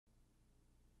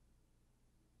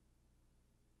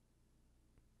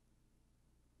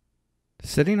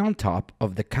Sitting on top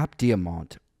of the Cap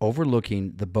Diamant,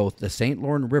 overlooking both the St.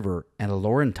 Lawrence River and the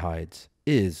Laurentides,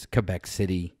 is Quebec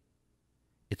City.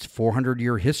 Its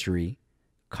 400-year history,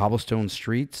 cobblestone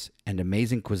streets, and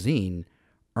amazing cuisine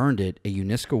earned it a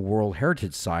UNESCO World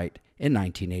Heritage Site in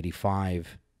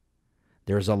 1985.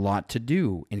 There's a lot to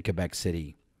do in Quebec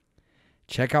City.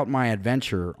 Check out my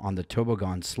adventure on the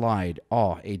toboggan slide,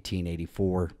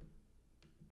 1884.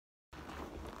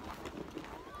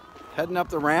 Heading up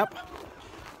the ramp.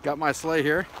 Got my sleigh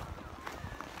here.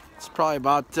 It's probably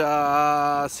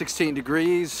about 16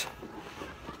 degrees.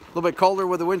 A little bit colder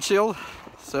with the windshield,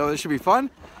 so this should be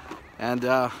fun. And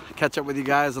catch up with you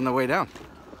guys on the way down.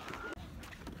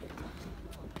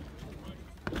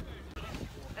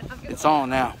 It's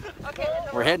on now.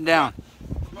 We're heading down.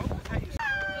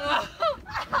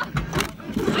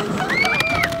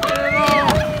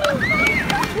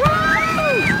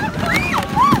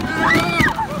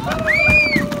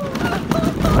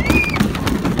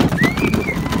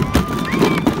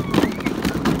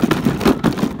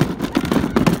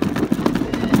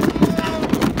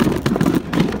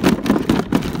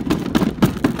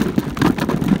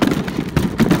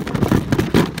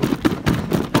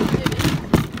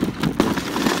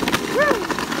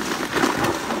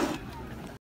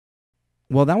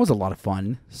 Well, that was a lot of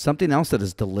fun. Something else that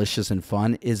is delicious and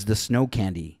fun is the snow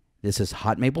candy. This is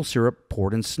hot maple syrup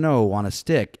poured in snow on a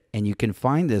stick, and you can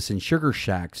find this in sugar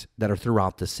shacks that are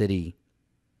throughout the city.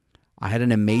 I had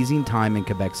an amazing time in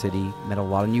Quebec City, met a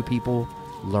lot of new people,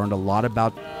 learned a lot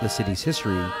about the city's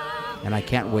history, and I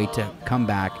can't wait to come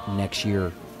back next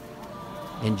year.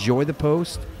 Enjoy the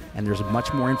post, and there's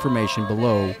much more information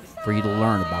below for you to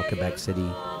learn about Quebec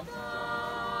City.